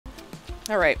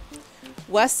Alright.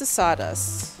 West of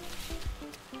Sawdust.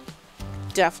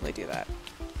 Definitely do that.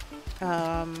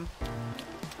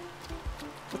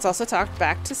 Let's also talk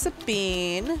back to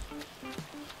Sabine.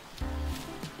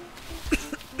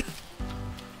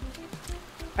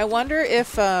 I wonder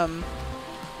if the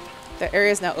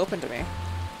area is now open to me.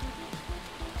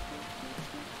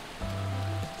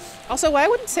 Also, why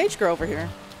wouldn't Sage grow over here?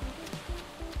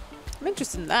 I'm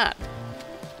interested in that.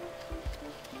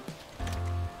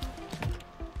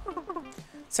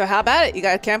 So how about it? You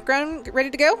got a campground ready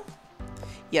to go?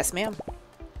 Yes, ma'am.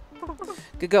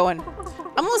 Good going.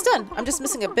 I'm almost done. I'm just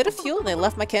missing a bit of fuel and they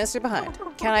left my canister behind.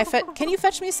 Can you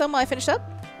fetch me some while I finish up?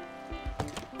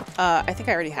 I think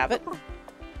I already have it.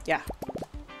 Yeah.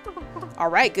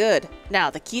 Alright, good. Now,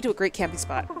 the key to a great camping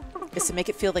spot is to make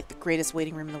it feel like the greatest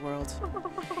waiting room in the world.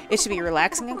 It should be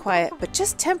relaxing and quiet, but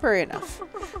just temporary enough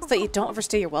so that you don't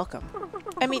overstay your welcome.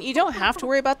 I mean, you don't have to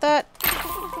worry about that.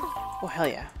 Oh, hell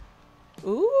yeah.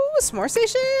 Ooh, a s'more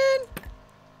station!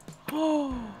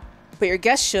 Oh, but your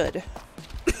guests should.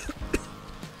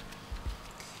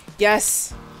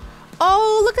 Yes.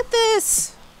 Oh, look at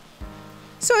this!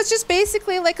 So it's just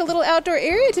basically like a little outdoor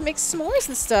area to make s'mores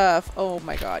and stuff. Oh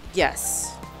my god,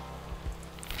 yes.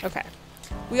 Okay.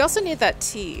 We also need that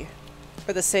tea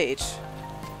for the sage.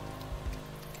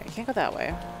 Okay, can't go that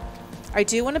way. I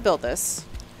do want to build this.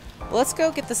 Well, let's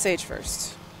go get the sage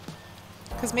first.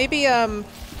 Because maybe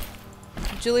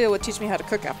Julia would teach me how to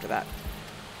cook after that.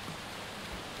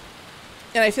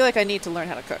 And I feel like I need to learn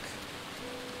how to cook.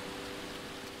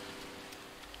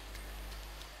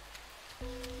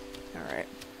 Alright.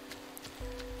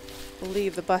 I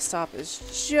believe the bus stop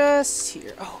is just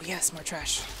here. Oh, yes, more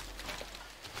trash.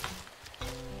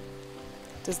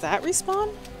 Does that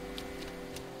respawn?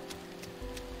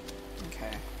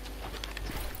 Okay.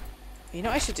 You know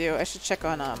what I should do? I should check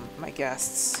on my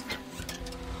guests.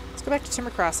 Let's go back to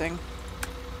Timber Crossing.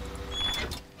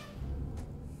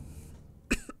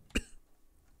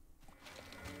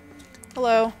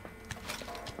 Hello.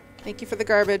 Thank you for the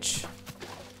garbage.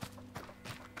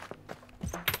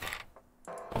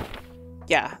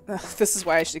 Yeah, this is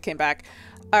why I should have came back.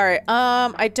 Alright,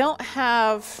 I don't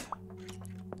have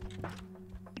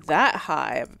that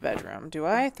high of a bedroom, do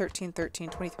I? 13, 13,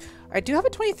 23. I do have a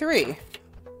 23.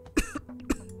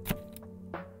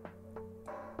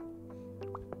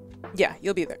 Yeah,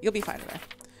 you'll be there. You'll be fine in there.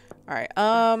 Alright,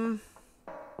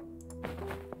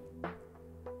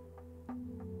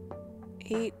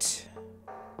 8,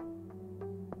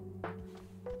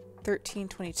 13,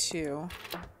 22.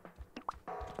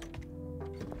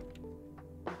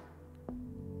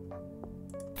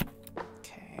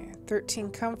 Okay,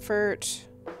 13 comfort,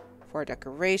 4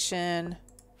 decoration.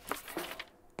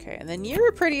 Okay, and then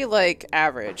you're pretty, like,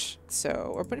 average.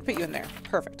 So we're going to put you in there.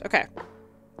 Perfect. Okay.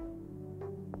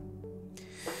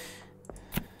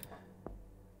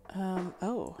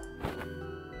 Oh.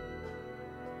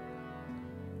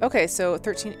 Okay, so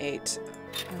 13.8.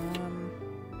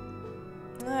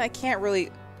 I can't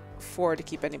really afford to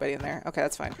keep anybody in there. Okay,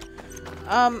 that's fine.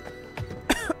 Now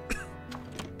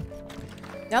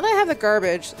that I have the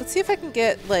garbage, let's see if I can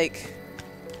get, like,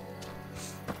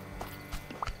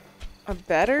 a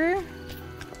better...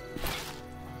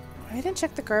 I didn't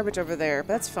check the garbage over there, but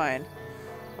that's fine.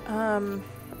 I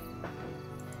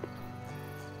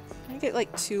get,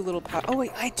 like, 2 little pot... Oh,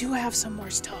 wait, I do have some more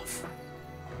stuff.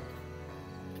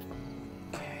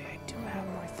 Okay, I do have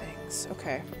more things.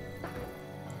 Okay.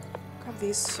 Grab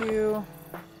these 2.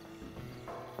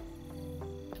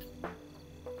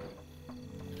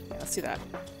 Yeah, let's do that.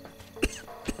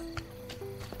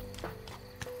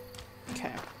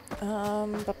 Okay.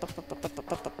 Alright,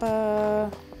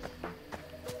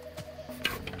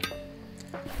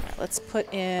 let's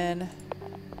put in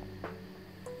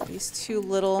these 2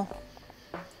 little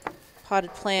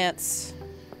potted plants.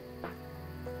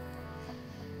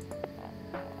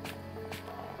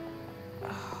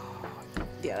 Oh,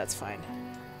 yeah, that's fine.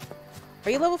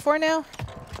 Are you level 4 now?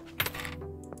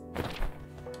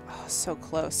 Oh, so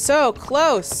close. So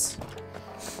close!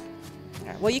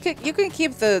 Well, you can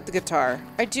keep the guitar.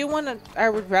 I do want to... I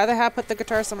would rather have put the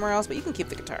guitar somewhere else, but you can keep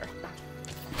the guitar.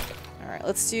 Alright,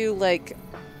 let's do, like,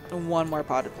 1 more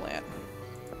potted plant.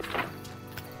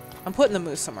 I'm putting the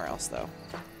moose somewhere else, though.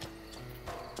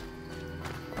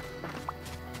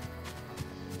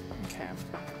 Okay.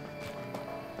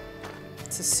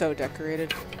 This is so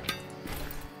decorated.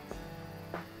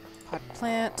 Potted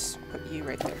plant. Put you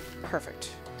right there.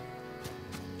 Perfect.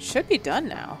 Should be done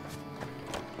now.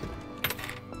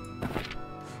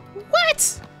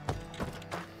 What?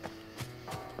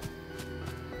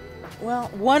 Well,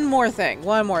 one more thing.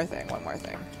 God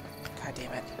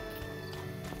damn it.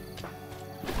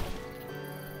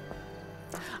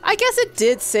 I guess it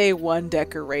did say 1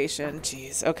 decoration.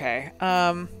 Jeez, okay.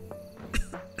 Yeah,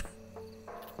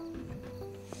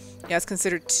 it's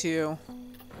considered 2.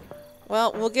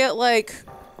 Well, we'll get like...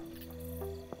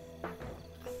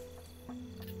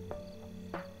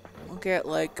 We'll get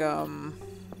like, We'll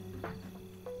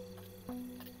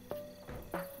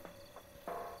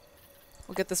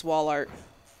get this wall art.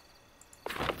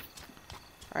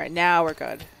 Alright, now we're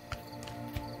good.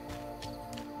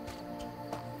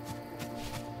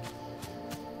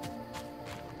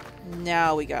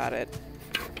 Now we got it.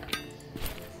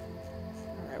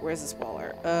 Alright, where's this wall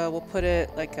art? We'll put it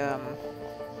like,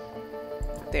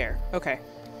 there. Okay.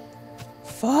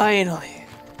 Finally!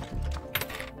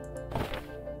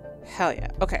 Hell yeah.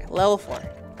 Okay, level 4.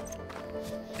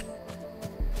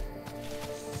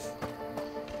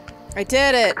 I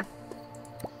did it!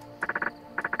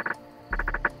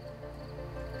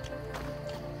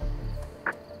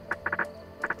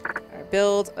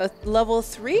 Build a level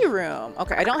 3 room.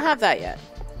 Okay, I don't have that yet,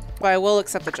 but I will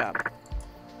accept the job.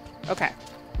 Okay.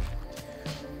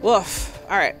 Woof.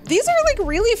 All right. These are like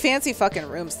really fancy fucking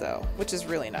rooms though, which is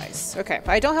really nice. Okay,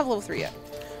 but I don't have level 3 yet.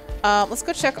 Let's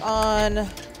go check on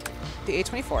the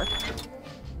A24.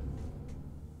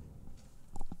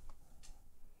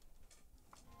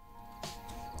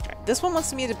 Okay, this one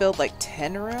wants me to build like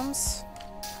 10 rooms.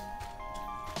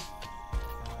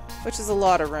 Which is a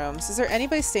lot of rooms. Is there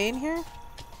anybody staying here?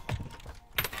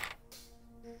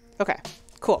 Okay,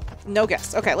 cool. No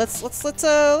guests. Okay, let's do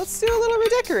a little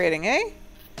redecorating, eh?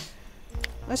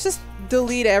 Let's just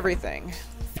delete everything.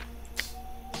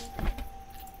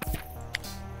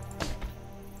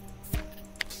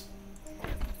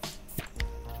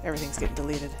 Everything's getting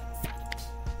deleted.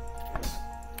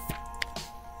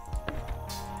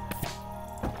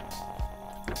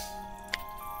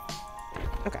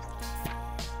 Okay.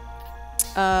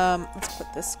 Let's put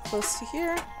this close to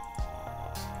here.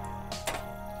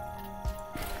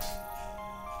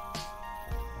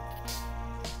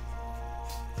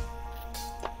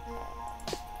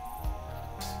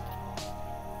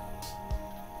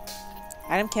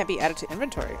 Item can't be added to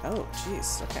inventory. Oh,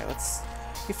 jeez. Okay,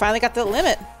 we finally got the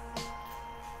limit.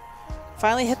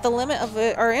 Finally hit the limit of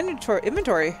our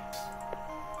inventory.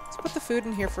 Let's put the food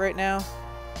in here for right now.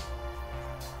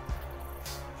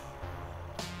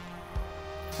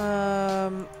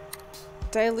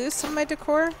 Did I lose some of my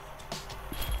decor?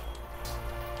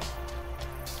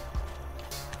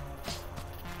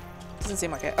 Doesn't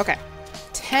seem like it. Okay.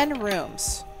 10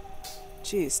 rooms.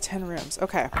 Jeez, 10 rooms.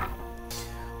 Okay.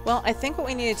 Well, I think what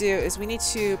we need to do is we need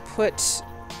to put,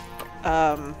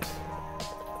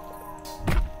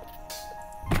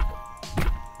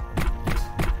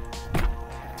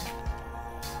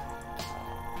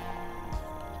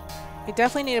 we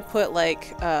definitely need to put,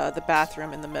 like, the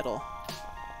bathroom in the middle.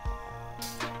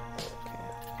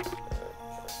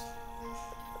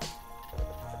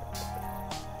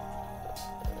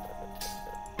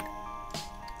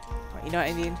 You know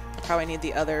what I need? I probably need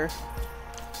the other...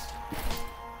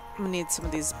 I'm gonna need some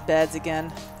of these beds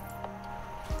again.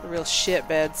 The real shit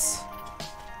beds.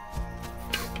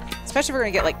 Especially if we're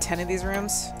gonna get like 10 of these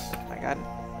rooms. Oh my god.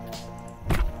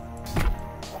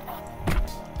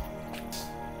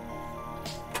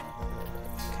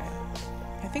 Okay.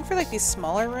 I think for like these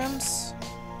smaller rooms,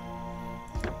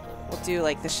 we'll do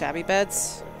like the shabby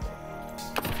beds.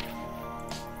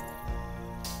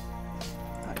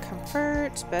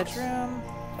 Comfort, bedroom.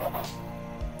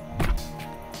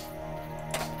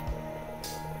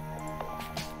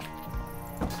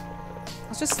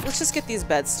 Let's just get these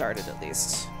beds started at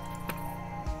least.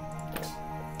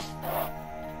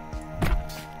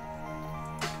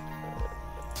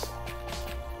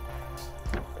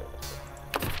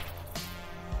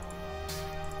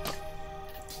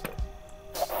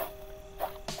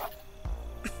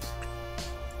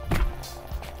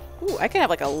 Ooh, I can have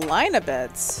like a line of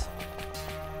beds.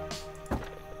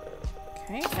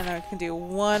 Okay, and then I can do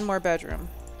one more bedroom.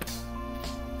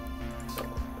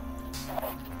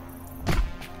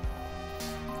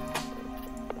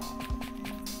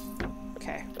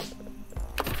 Okay.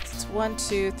 It's 1,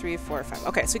 2, 3, 4, 5.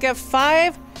 Okay, so we got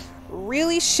 5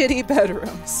 really shitty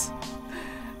bedrooms.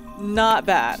 Not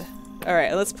bad.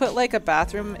 Alright, let's put like a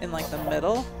bathroom in like the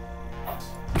middle.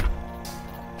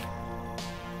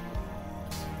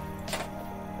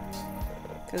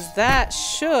 Because that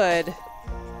should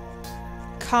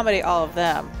accommodate all of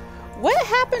them. What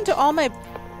happened to all my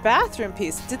bathroom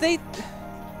pieces? Did they...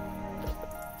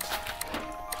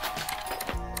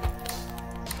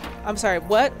 I'm sorry,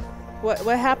 what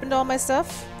happened to all my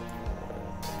stuff?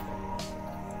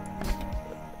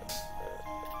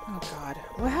 Oh god,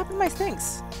 what happened to my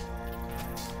things?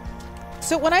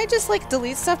 So when I just like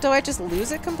delete stuff, do I just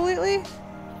lose it completely? Ugh,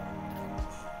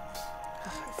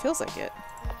 it feels like it.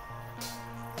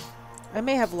 I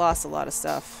may have lost a lot of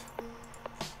stuff.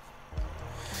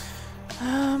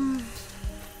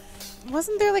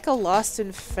 Wasn't there like a lost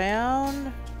and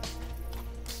found?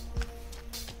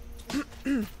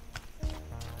 Let's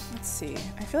see.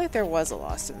 I feel like there was a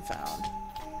lost and found.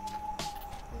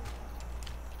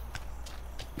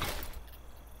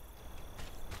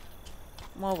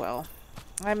 Well.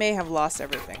 I may have lost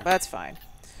everything, but that's fine.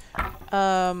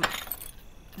 Okay,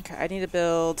 I need to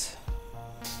build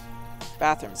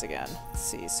bathrooms again. Let's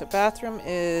see. So bathroom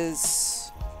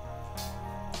is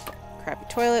crappy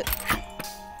toilet.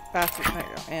 Bathroom. There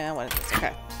you go. And what is this?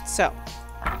 Okay. So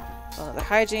another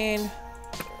hygiene.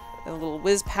 A little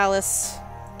whiz palace.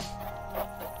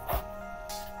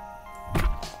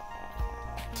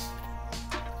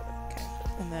 Okay.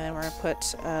 And then we're gonna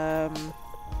put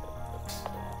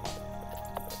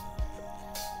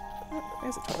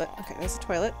there's a toilet. Okay, there's a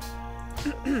toilet.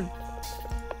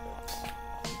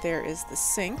 There is the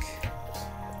sink.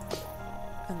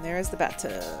 And there is the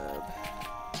bathtub.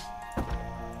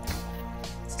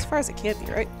 It's as far as it can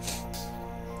be, right?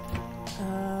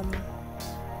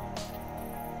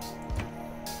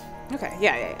 Okay,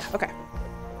 yeah. Okay.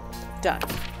 Done.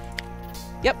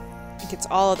 Yep. It gets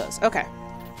all of those. Okay.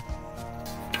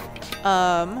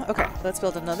 Okay, let's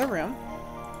build another room.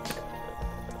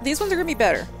 These ones are gonna be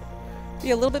better. Be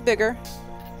a little bit bigger.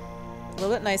 A little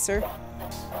bit nicer.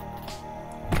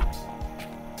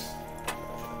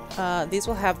 These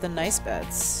will have the nice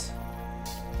beds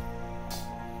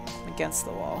against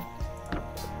the wall.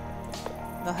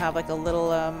 They'll have like a little,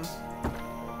 I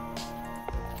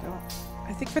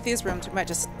think for these rooms we might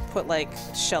just put like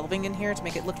shelving in here to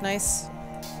make it look nice.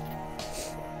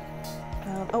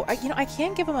 Oh, I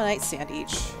can give them a nightstand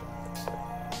each.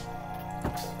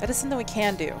 That is something we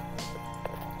can do.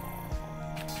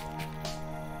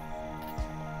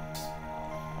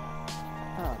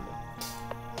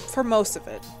 For most of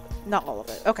it. Not all of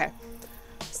it. Okay.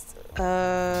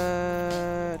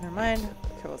 Never mind.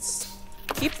 Okay, let's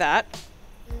keep that.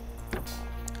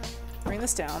 Bring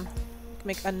this down.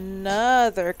 Make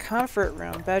another comfort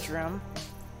room, bedroom.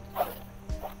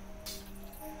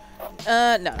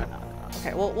 No.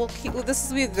 Okay, we'll keep. Well, this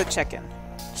will be the check-in.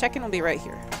 Check-in will be right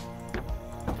here.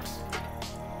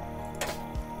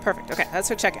 Perfect. Okay, that's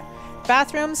for check-in.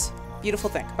 Bathrooms, beautiful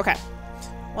thing. Okay.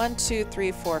 1, 2,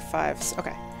 3, 4, 5.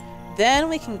 Okay. Then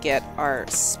we can get our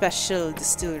special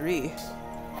distillery.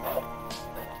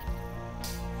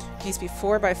 Needs to be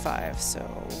 4 by 5. So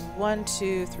 1,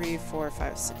 2, 3, 4,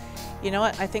 5, 6. You know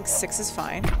what? I think 6 is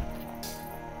fine.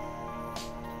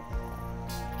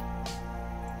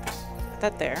 Put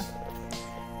that there.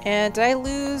 And did I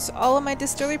lose all of my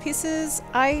distillery pieces?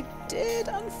 I did,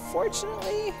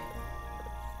 unfortunately.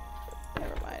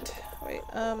 Never mind. Wait,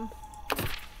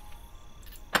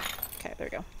 okay, there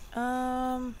we go.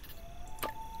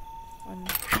 1,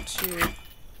 2.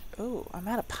 Oh, I'm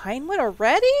out of pine wood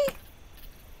already?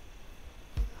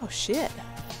 Oh, shit.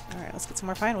 Alright, let's get some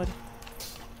more pine wood.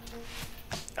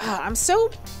 I'm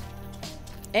so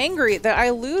angry that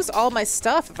I lose all my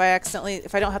stuff if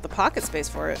I don't have the pocket space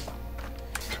for it.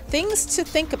 Things to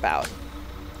think about.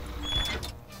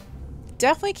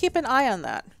 Definitely keep an eye on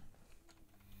that.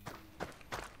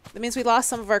 That means we lost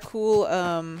some of our cool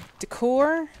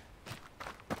decor.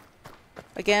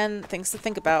 Again, things to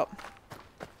think about.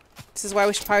 This is why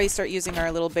we should probably start using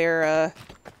our little bear,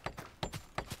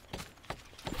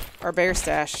 our bear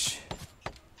stash.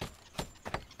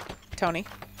 Tony.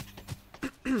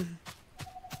 I'm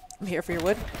here for your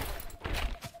wood.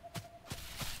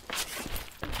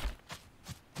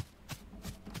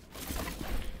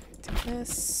 Take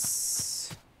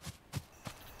this.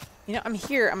 You know, I'm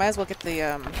here. I might as well get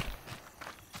the,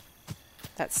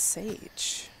 that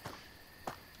sage.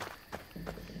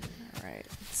 Alright,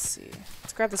 let's see.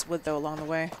 Let's grab this wood, though, along the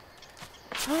way.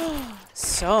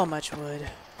 So much wood.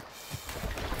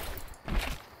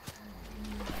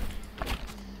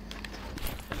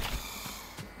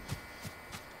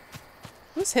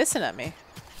 Who's hissing at me?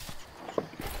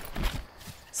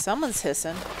 Someone's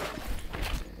hissing.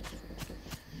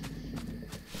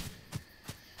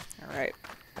 Alright.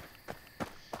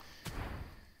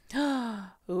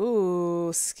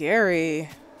 Ooh, scary.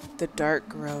 The Dark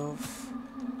Grove.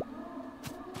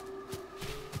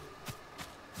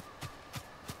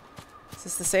 Is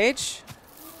this the sage?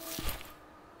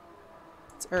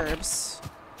 It's herbs.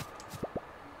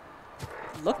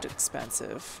 Looked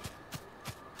expensive.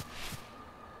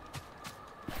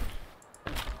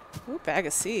 Ooh, bag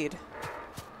of seed.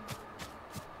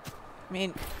 I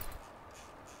mean,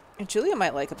 And Julia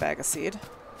might like a bag of seed.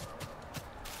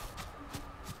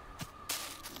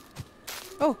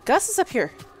 Oh, Gus is up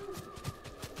here.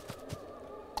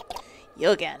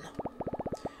 You again.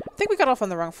 I think we got off on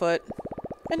the wrong foot.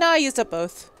 And now I used up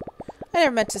both. I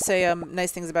never meant to say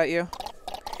nice things about you.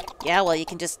 Yeah, well, you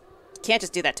can't just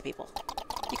do that to people.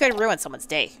 You could ruin someone's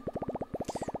day.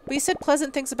 But you said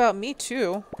pleasant things about me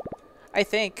too. I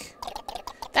think.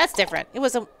 That's different. It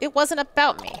wasn't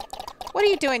about me. What are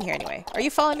you doing here anyway? Are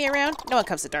you following me around? No one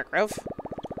comes to Dark Grove.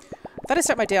 Thought I'd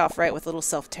start my day off right with a little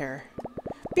self-terror.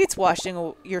 Beats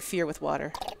washing your fear with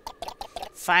water.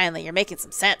 Finally, you're making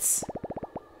some sense.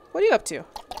 What are you up to?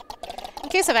 In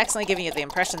case I've accidentally given you the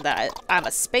impression that I'm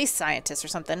a space scientist or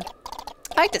something,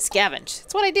 I like to scavenge.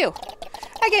 It's what I do.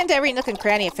 I get into every nook and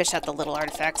cranny and fish out the little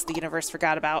artifacts the universe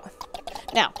forgot about.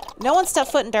 Now, no one's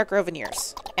stepped foot in Dark Grove in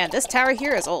years, and this tower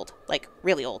here is old. Like,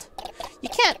 really old. You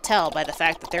can't tell by the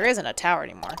fact that there isn't a tower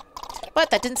anymore.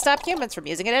 But that didn't stop humans from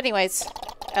using it anyways.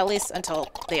 At least until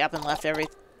they up and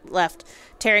left,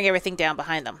 tearing everything down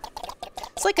behind them.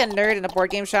 It's like a nerd in a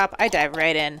board game shop. I dive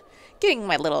right in, getting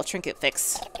my little trinket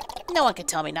fix. No one can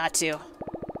tell me not to.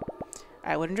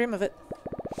 I wouldn't dream of it.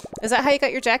 Is that how you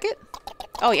got your jacket?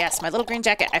 Oh yes, my little green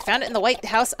jacket. I found it in the White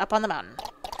House up on the mountain.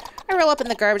 I roll up in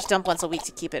the garbage dump once a week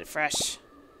to keep it fresh.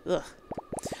 Ugh.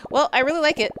 Well, I really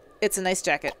like it. It's a nice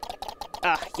jacket.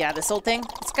 Ah, yeah, this old thing,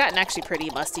 it's gotten actually pretty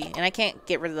musty, and I can't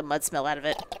get rid of the mud smell out of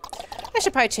it. I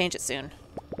should probably change it soon.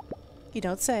 You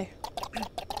don't say.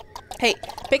 Hey,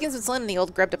 bacon's been slim in the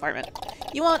old grub department.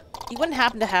 You wouldn't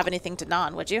happen to have anything to gnaw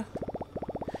on, would you?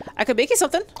 I could make you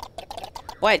something.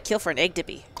 Boy, I'd kill for an egg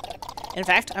dippy. In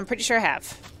fact, I'm pretty sure I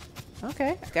have.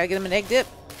 Okay, I gotta get him an egg dip.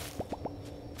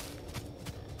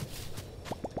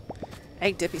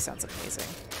 Egg dippy sounds amazing.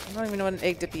 I don't even know what an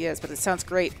egg dippy is, but it sounds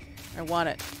great. I want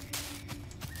it.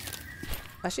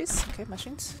 Mushies? Okay,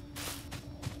 mushrooms.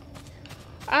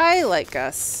 I like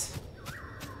Gus.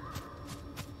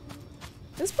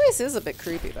 This place is a bit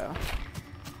creepy, though.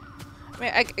 I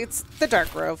mean, it's the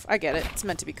Dark Grove. I get it. It's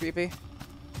meant to be creepy.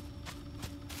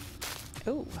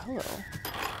 Oh, hello.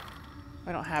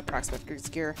 I don't have Prospector's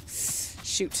gear.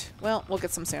 Shoot. Well, we'll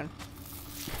get some soon.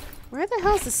 Where the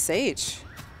hell is the sage?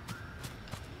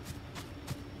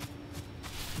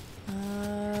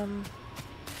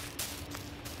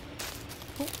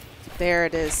 Oh, there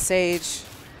it is. Sage.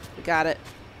 We got it.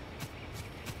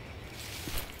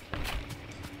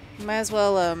 Might as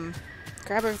well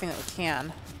grab everything that we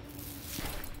can.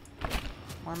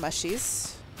 More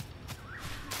mushies.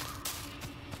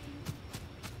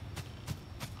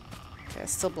 Okay,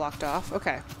 it's still blocked off.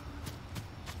 Okay.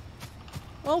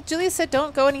 Well, Julia said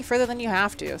don't go any further than you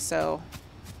have to, so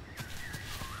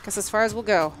guess as far as we'll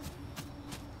go.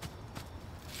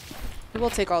 We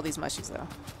will take all these mushies though.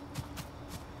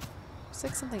 Looks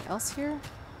like something else here.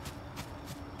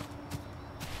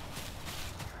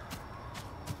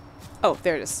 Oh,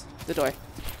 there it is. The door.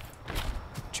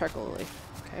 Charcoal lily.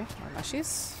 Okay, more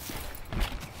mushies.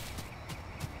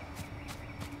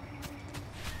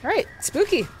 Alright,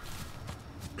 spooky.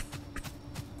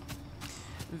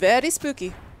 Very spooky.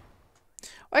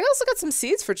 Well, I also got some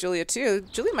seeds for Julia too.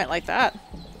 Julia might like that.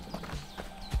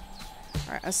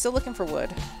 Alright, I'm still looking for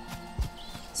wood.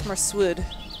 Some more swood.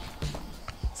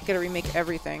 Let's gotta remake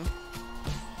everything.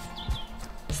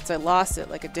 Since I lost it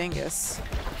like a dingus.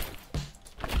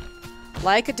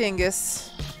 Like a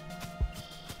dingus.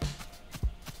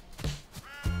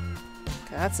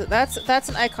 Okay, that's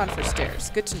an icon for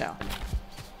stairs. Good to know.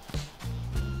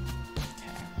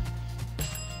 Okay.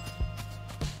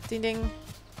 Ding ding.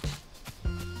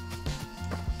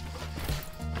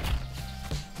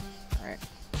 Alright.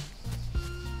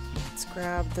 Let's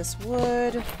grab this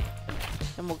wood.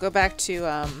 And we'll go back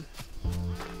to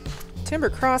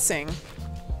Timber Crossing.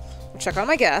 We'll check on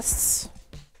my guests.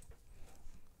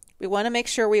 We want to make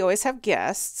sure we always have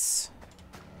guests.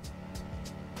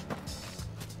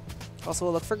 Also,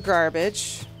 we'll look for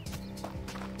garbage.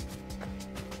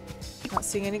 Not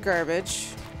seeing any garbage.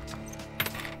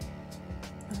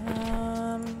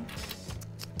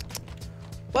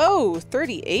 Whoa,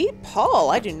 38?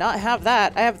 Paul, I do not have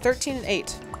that. I have 13 and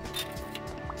 8.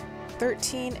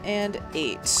 13 and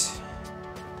 8.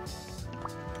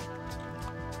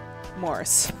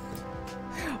 Morris.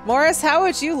 Morris, how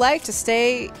would you like to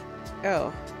stay...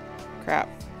 Oh, crap.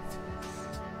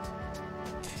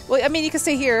 Well, I mean, you can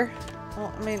stay here.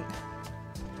 Well, I mean...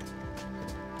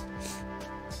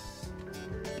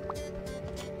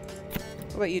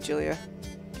 What about you, Julia?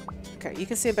 Okay, you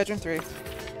can stay in bedroom 3.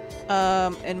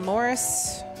 And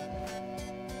Morris...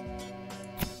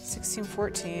 16,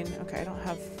 14. Okay, I don't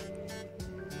have...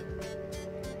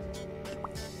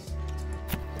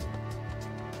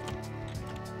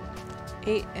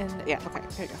 8 and... Yeah, okay.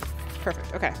 Here you go.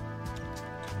 Perfect. Okay.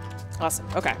 Awesome.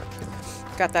 Okay.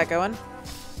 Got that going.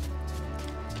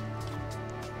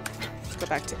 Let's go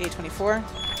back to 824.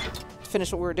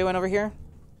 Finish what we were doing over here.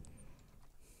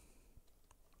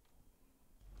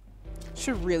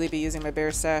 Should really be using my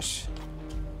bear stash.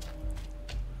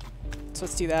 So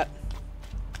let's do that.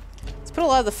 Let's put a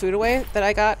lot of the food away that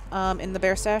I got in the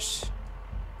bear stash.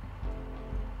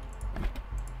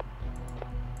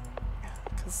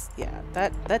 Because, yeah,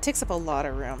 that takes up a lot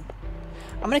of room.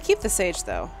 I'm going to keep the sage,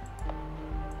 though.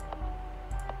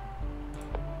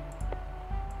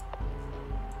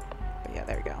 But yeah,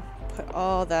 there we go. Put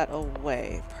all that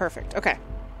away. Perfect. Okay.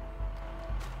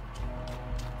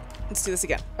 Let's do this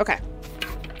again. Okay.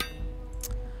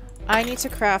 I need to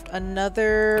craft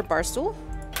another bar stool.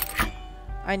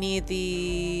 I need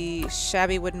the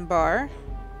shabby wooden bar.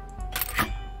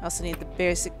 I also need the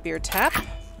basic beer tap.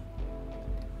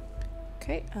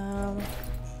 Okay,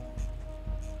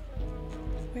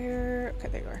 where... Okay,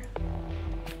 there you are.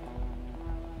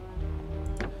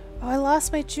 Oh, I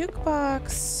lost my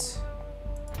jukebox.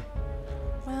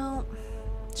 Well,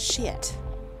 shit.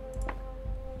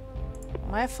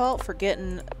 My fault for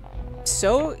getting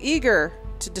so eager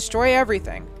to destroy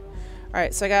everything.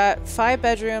 Alright, so I got 5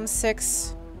 bedrooms,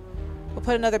 6. We'll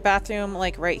put another bathroom,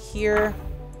 like, right here.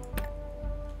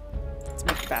 Let's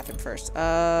make the bathroom first.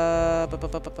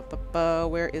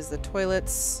 Where is the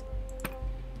toilets?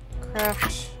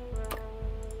 Craft.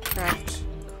 Craft.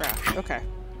 Craft. Okay.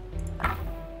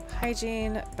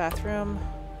 Hygiene, bathroom.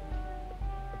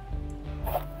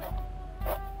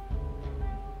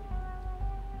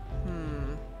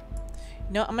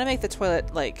 No, I'm gonna make the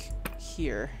toilet, like,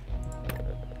 here.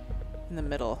 In the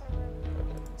middle.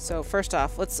 So first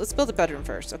off, let's build a bedroom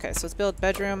first. Okay, so let's build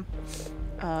bedroom.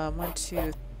 1,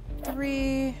 2,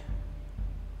 3.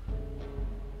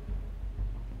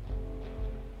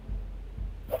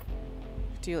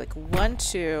 Do like 1,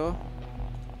 2.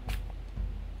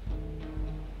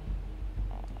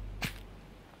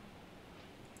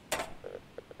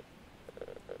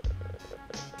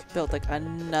 Build like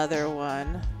another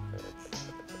one.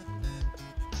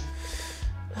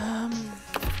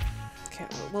 Okay,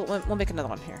 we'll make another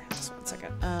one here. Just 1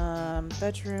 second.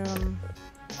 Bedroom.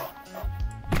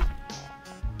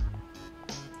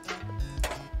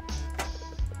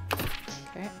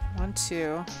 Okay, 1,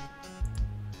 2.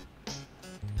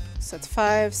 So that's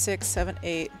 5, 6, 7,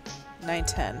 8, 9,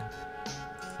 10.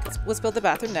 Let's build the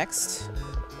bathroom next.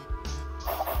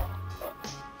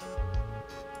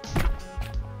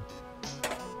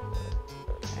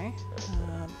 Okay.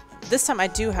 This time I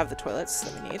do have the toilets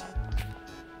that we need.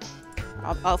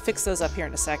 I'll fix those up here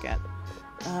in a second.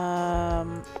 There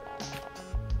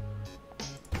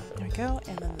we go.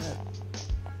 And then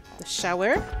the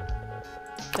shower.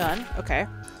 Done. Okay.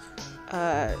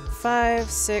 5,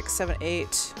 6, 7,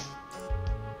 8.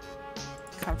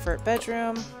 Comfort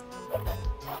bedroom.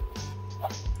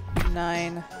 9.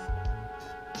 9.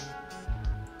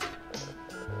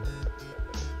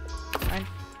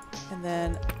 And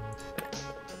then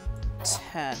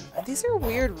 10. These are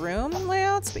weird room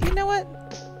layouts, but you know what?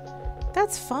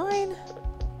 That's fine.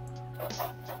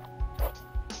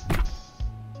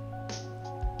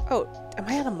 Oh, am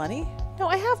I out of money? No,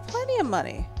 I have plenty of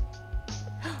money.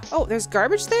 Oh, there's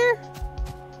garbage there?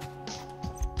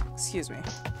 Excuse me.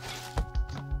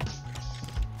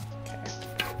 Okay.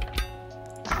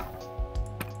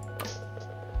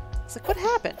 It's like, what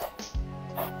happened?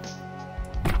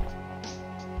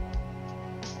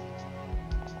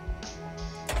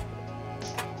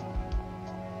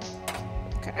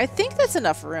 Okay, I think that's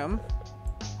enough room.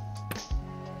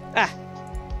 Ah.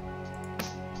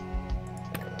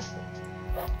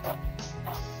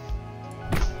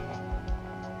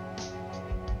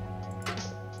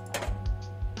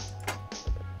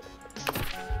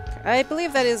 I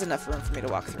believe that is enough room for me to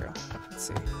walk through. Let's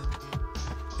see.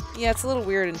 Yeah, it's a little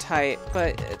weird and tight,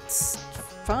 but it's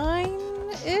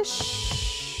fine-ish.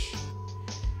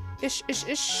 Ish.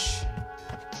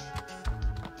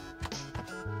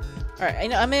 All right, I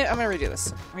know. I'm gonna redo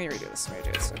this. I'm gonna redo this.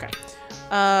 Okay.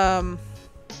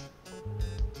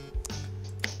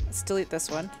 Let's delete this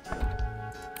one.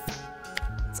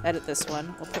 Let's edit this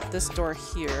one. We'll put this door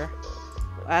here.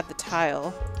 We'll add the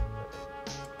tile.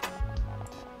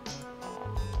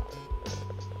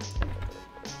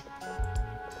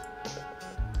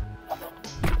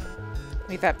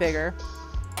 Make that bigger.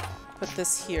 Put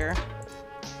this here.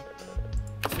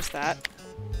 There's that.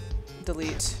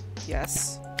 Delete.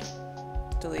 Yes.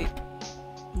 Delete.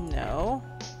 No.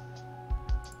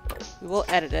 We will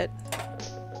edit it.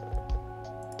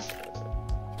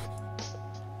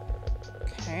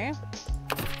 Okay.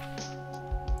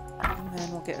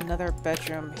 we'll get another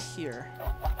bedroom here.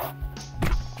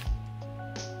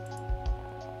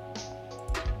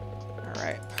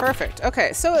 Alright, perfect.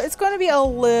 Okay, so it's going to be a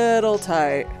little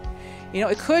tight. You know,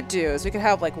 what we could do is we could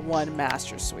have like one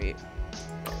master suite.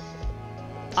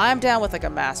 I'm down with like a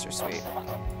master suite.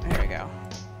 There we go.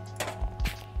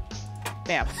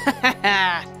 Bam.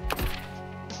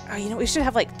 Oh, you know, we should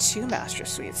have like 2 master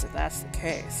suites if that's the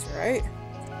case, right?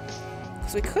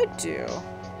 Because we could do...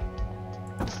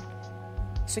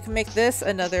 So we can make this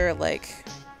another, like...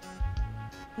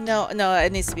 No,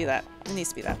 it needs to be that. It needs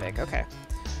to be that big. Okay.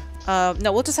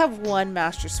 No, we'll just have 1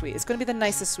 master suite. It's going to be the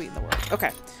nicest suite in the world.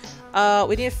 Okay.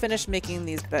 We need to finish making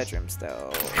these bedrooms,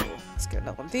 though. Let's get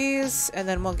another one of these, and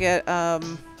then we'll get, How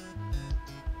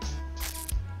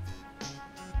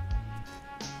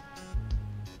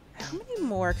many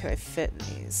more could I fit in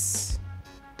these?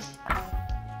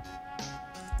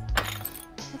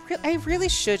 I really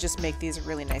should just make these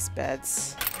really nice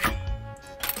beds.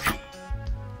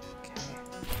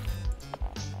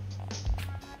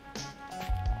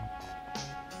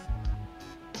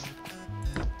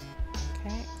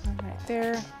 Okay, one right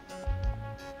there.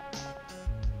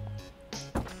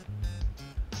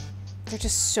 They're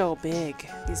just so big.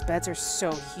 These beds are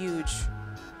so huge.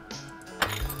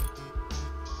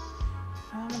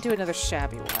 I'm gonna do another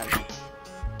shabby one.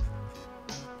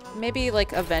 Maybe,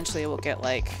 like, eventually we'll get,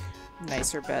 like,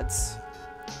 nicer beds.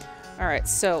 Alright,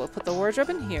 so we'll put the wardrobe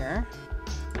in here.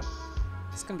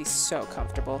 It's gonna be so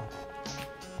comfortable.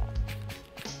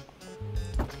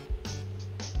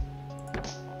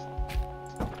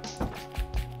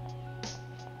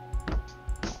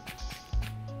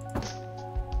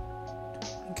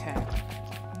 Okay.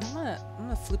 I'm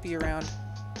gonna flip you around.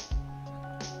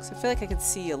 Because I feel like I can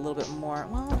see a little bit more.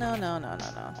 Well, no.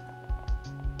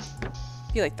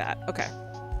 Be like that. Okay.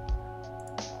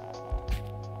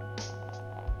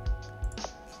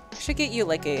 I should get you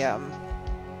like a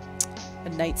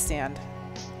nightstand.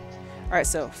 Alright,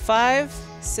 so 5,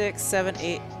 6, 7,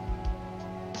 8.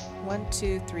 1,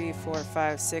 2, 3, 4,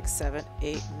 5, 6, 7,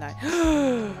 8, 9.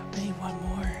 I need one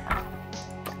more.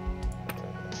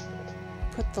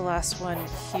 Put the last one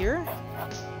here.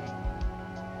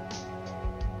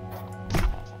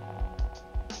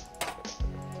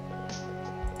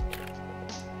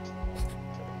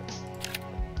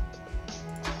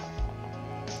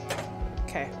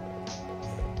 Okay.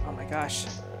 Oh my gosh.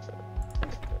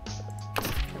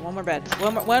 One more bed.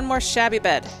 One more shabby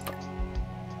bed. Oh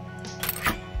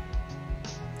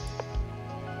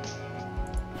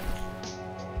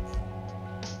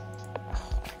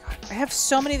my god. I have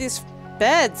so many of these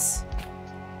beds.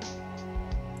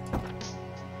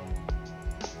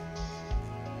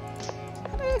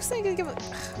 How did I actually give it?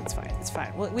 It's fine. It's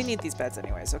fine. We need these beds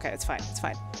anyways. Okay, it's fine. It's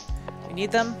fine. We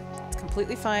need them. It's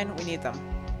completely fine. We need them.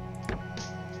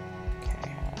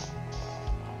 Okay.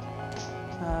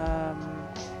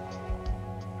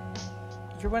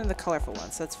 You're one of the colorful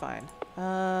ones. That's fine.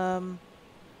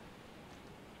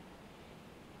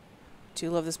 Do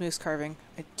love this moose carving.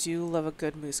 I do love a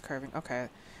good moose carving. Okay.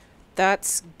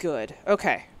 That's good.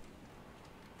 Okay.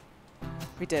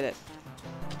 We did it.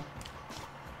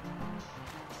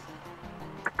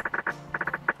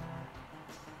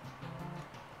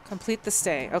 Complete the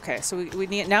stay. Okay, so we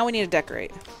need now we need to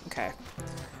decorate. Okay.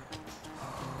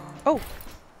 Oh.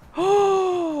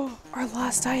 Oh, our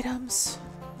lost items.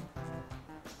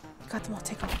 Got them all.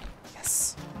 Take them.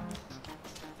 Yes.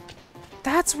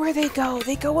 That's where they go.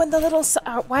 They go in the little...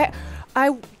 why?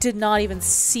 I did not even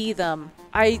see them.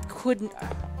 I couldn't...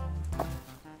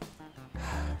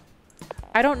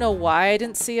 I don't know why I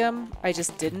didn't see them. I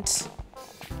just didn't.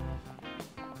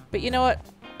 But you know what?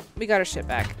 We got our shit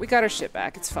back. We got our shit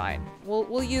back. It's fine.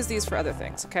 We'll use these for other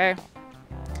things, okay?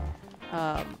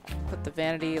 Put the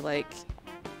vanity, like...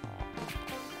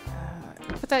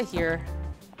 put that here.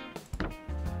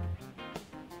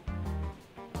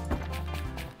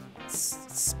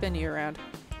 Spin you around.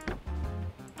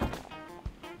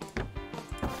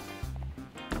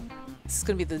 This is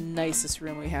gonna be the nicest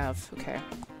room we have. Okay.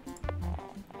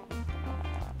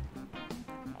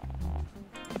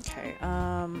 Okay,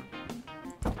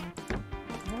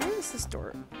 where is this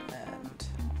door end?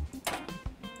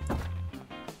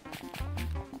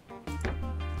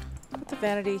 Put the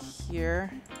vanity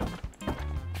here.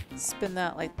 Spin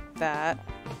that like that.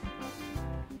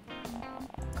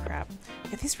 Crap.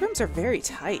 Yeah, these rooms are very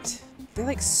tight. They're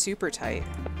like super tight.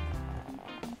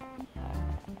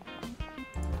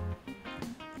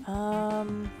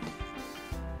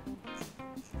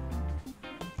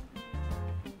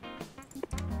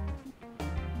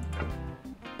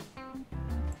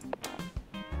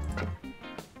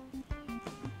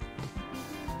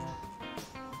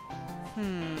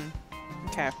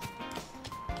 Okay.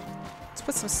 Let's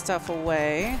put some stuff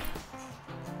away.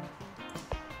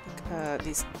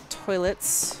 These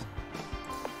toilets.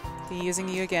 Be using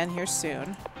you again here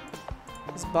soon.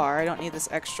 This bar. I don't need this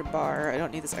extra bar. I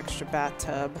don't need this extra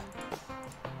bathtub.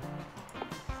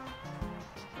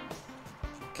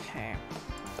 Okay.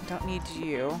 I don't need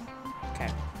you. Okay.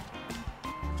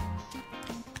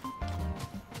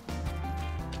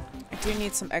 I do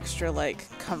need some extra, like,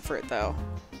 comfort, though.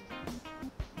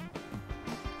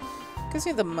 Gives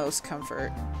me the most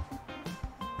comfort.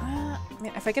 I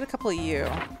mean, if I get a couple of you.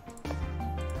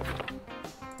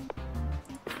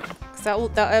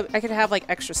 Because I could have, like,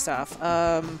 extra stuff.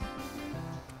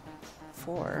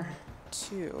 4,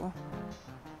 2,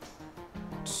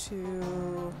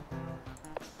 2.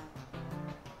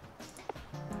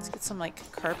 Let's get some,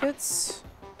 like, carpets.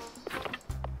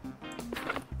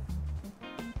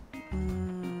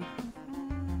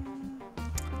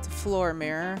 It's a floor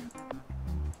mirror.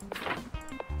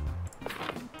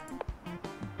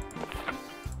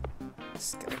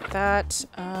 Just get like that.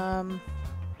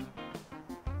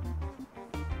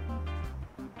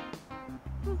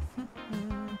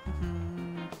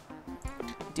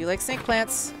 Do like snake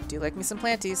plants. Do like me some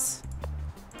planties.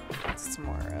 Some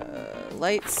more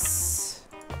lights.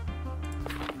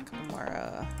 A couple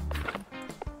more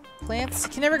plants. You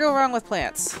can never go wrong with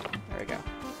plants. There we go.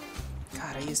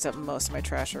 God, I used up most of my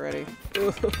trash already.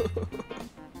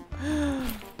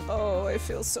 Oh, I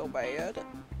feel so bad.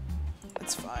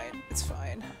 It's fine. It's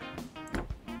fine.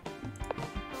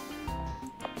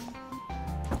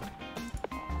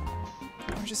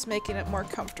 We're just making it more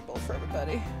comfortable for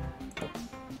everybody.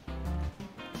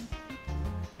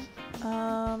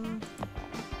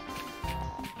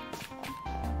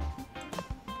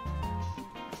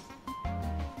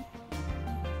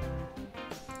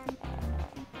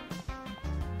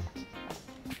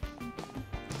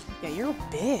 Yeah, you're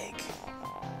big.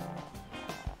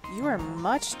 You are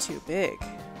much too big.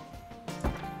 Okay,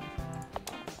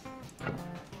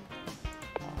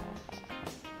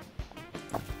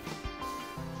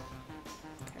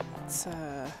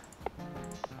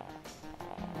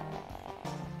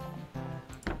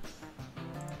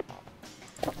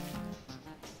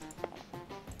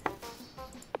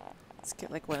 let's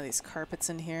get like one of these carpets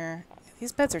in here.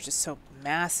 These beds are just so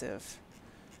massive.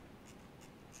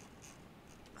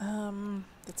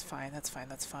 That's fine, that's fine,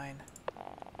 that's fine.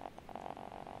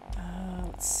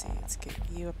 Let's see, let's get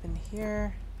you up in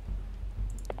here.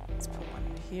 Let's put one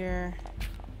in here.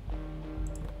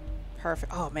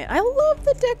 Perfect. Oh man, I love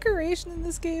the decoration in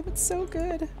this game. It's so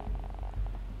good.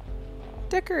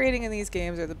 Decorating in these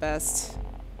games are the best.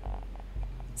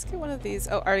 Let's get one of these.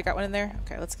 Oh, I already got one in there?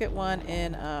 Okay, let's get one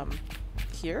in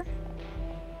here.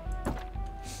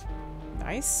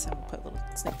 Nice. I'm gonna put a little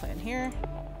snake plant in here.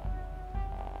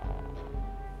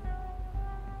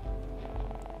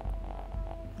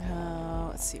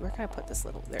 Let's see, where can I put this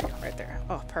little, there you go, right there.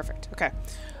 Oh, perfect. Okay.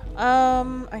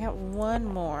 I got one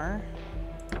more.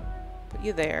 Put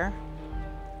you there.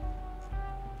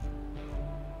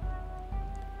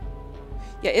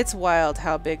 Yeah, it's wild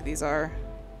how big these are.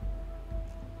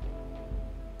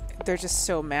 They're just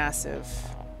so massive.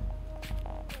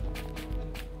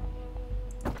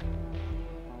 I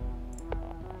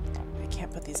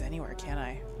can't put these anywhere, can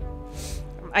I?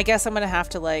 I guess I'm gonna have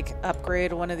to like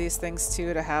upgrade one of these things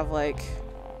too to have like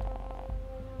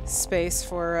space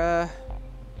for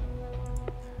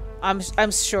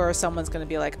I'm sure someone's gonna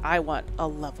be like, I want a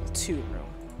level 2 room.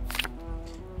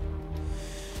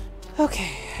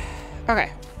 Okay.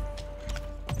 Okay.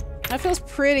 That feels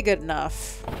pretty good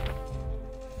enough.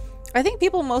 I think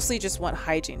people mostly just want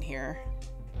hygiene here.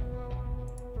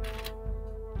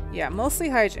 Yeah, mostly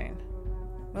hygiene.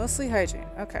 Mostly hygiene.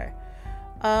 Okay.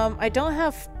 I don't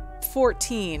have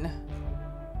 14.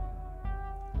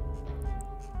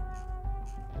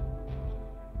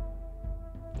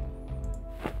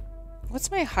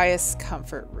 What's my highest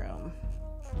comfort room?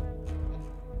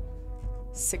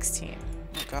 16.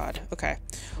 Oh god. Okay.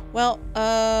 Well,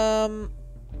 I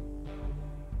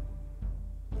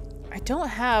don't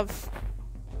have...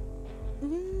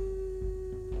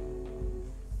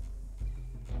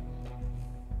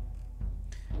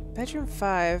 Bedroom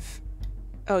 5.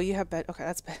 Oh, you have bed. Okay,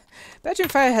 that's bed. Bedroom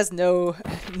 5 has no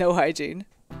hygiene.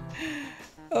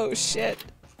 Oh shit.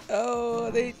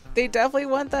 Oh, they definitely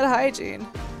want that hygiene.